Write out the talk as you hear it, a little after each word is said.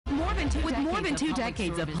With more than two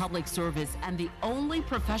decades of public service and the only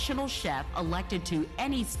professional chef elected to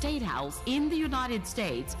any state house in the United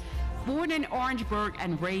States, born in Orangeburg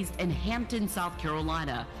and raised in Hampton, South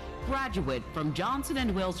Carolina, graduate from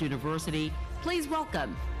Johnson & Wales University, please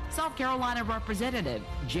welcome South Carolina Representative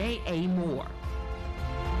J.A. Moore.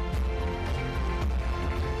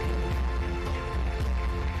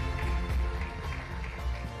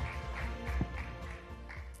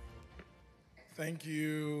 Thank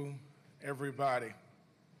you, everybody.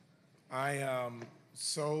 I am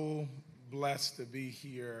so blessed to be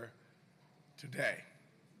here today.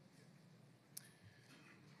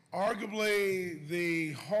 Arguably,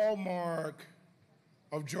 the hallmark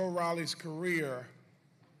of Joe Riley's career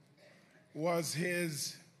was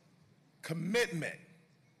his commitment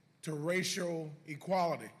to racial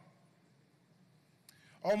equality.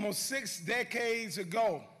 Almost 6 decades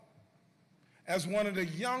ago, as one of the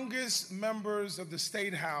youngest members of the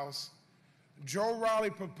State House, Joe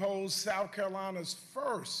Riley proposed South Carolina's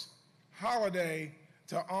first holiday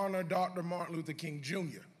to honor Dr. Martin Luther King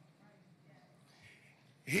Jr.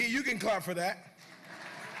 You can clap for that.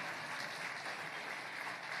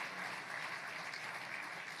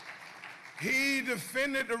 He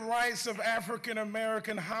defended the rights of African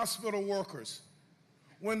American hospital workers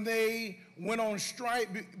when they went on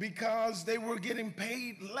strike because they were getting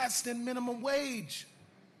paid less than minimum wage.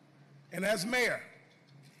 And as mayor,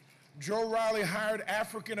 Joe Riley hired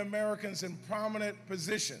African Americans in prominent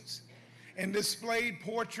positions and displayed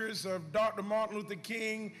portraits of Dr. Martin Luther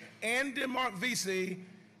King and DeMarc Vesey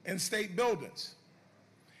in state buildings.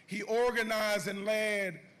 He organized and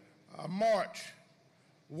led a march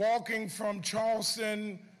walking from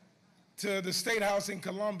Charleston to the State House in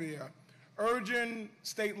Columbia, urging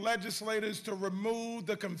state legislators to remove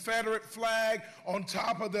the Confederate flag on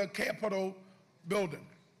top of the Capitol building.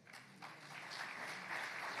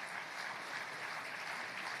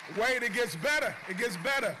 Wait, it gets better, it gets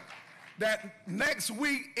better. That next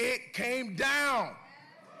week it came down.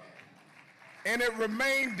 And it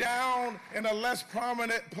remained down in a less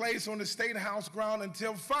prominent place on the State House ground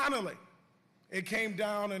until finally it came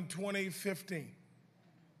down in 2015.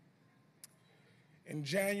 In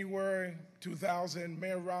January 2000,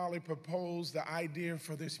 Mayor Riley proposed the idea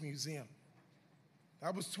for this museum.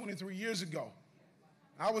 That was 23 years ago.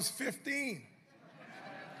 I was 15.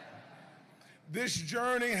 This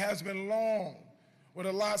journey has been long, with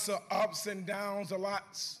lots of ups and downs,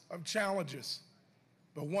 lots of challenges,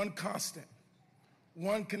 but one constant,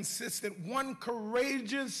 one consistent, one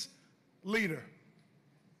courageous leader,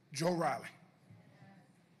 Joe Riley.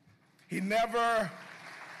 He never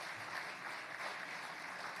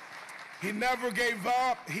gave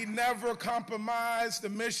up. He never compromised the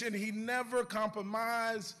mission. He never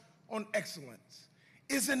compromised on excellence.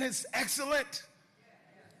 Isn't this excellent?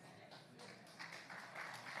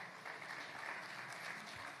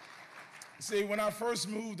 See, when I first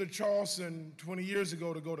moved to Charleston 20 years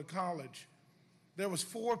ago to go to college, there was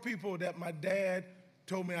 4 people that my dad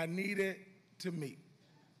told me I needed to meet.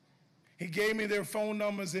 He gave me their phone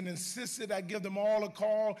numbers and insisted I give them all a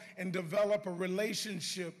call and develop a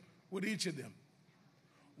relationship with each of them.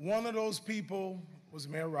 One of those people was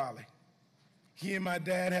Mayor Riley. He and my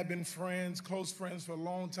dad had been friends, close friends for a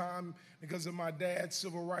long time because of my dad's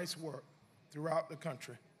civil rights work throughout the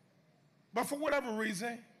country. But for whatever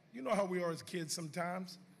reason, you know how we are as kids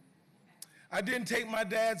sometimes, I didn't take my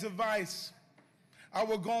dad's advice. I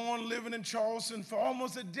would go on living in Charleston for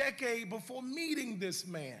almost a decade before meeting this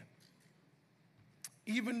man,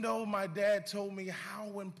 even though my dad told me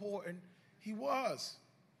how important he was.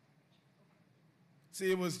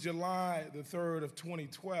 See, it was July the 3rd of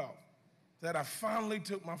 2012 that I finally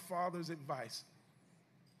took my father's advice.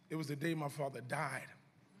 It was the day my father died.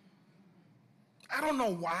 I don't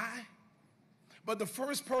know why, but the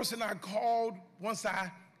first person I called once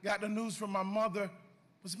I got the news from my mother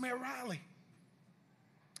was Mayor Riley.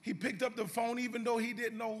 He picked up the phone even though he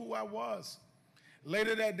didn't know who I was.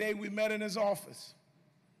 Later that day, we met in his office.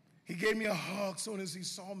 He gave me a hug as soon as he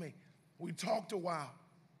saw me. We talked a while.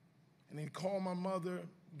 And he called my mother,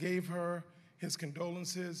 gave her his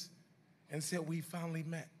condolences, and said we finally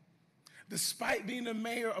met. Despite being the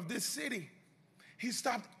mayor of this city, he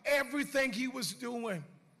stopped everything he was doing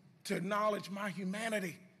to acknowledge my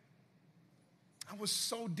humanity. I was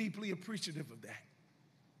so deeply appreciative of that.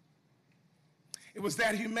 It was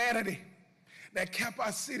that humanity that kept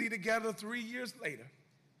our city together 3 years later.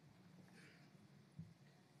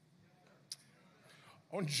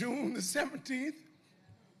 On June the 17th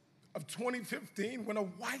of 2015, when a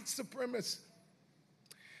white supremacist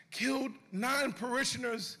killed 9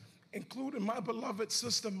 parishioners, including my beloved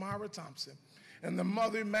sister, Myra Thompson, and the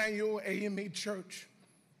Mother Emanuel AME Church.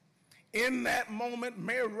 In that moment,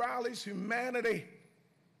 Mayor Riley's humanity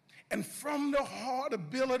and from the heart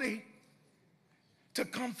ability to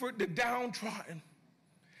comfort the downtrodden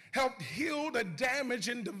helped heal the damaged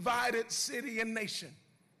and divided city and nation.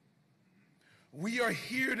 We are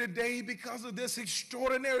here today because of this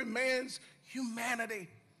extraordinary man's humanity,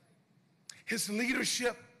 his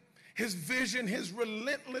leadership, his vision, his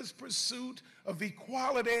relentless pursuit of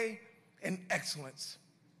equality and excellence.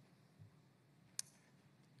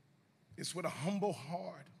 It's with a humble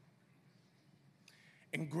heart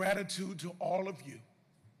and gratitude to all of you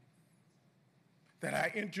that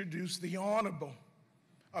I introduce the Honorable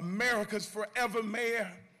America's forever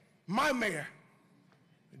mayor, my mayor,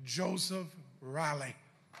 Joseph Riley.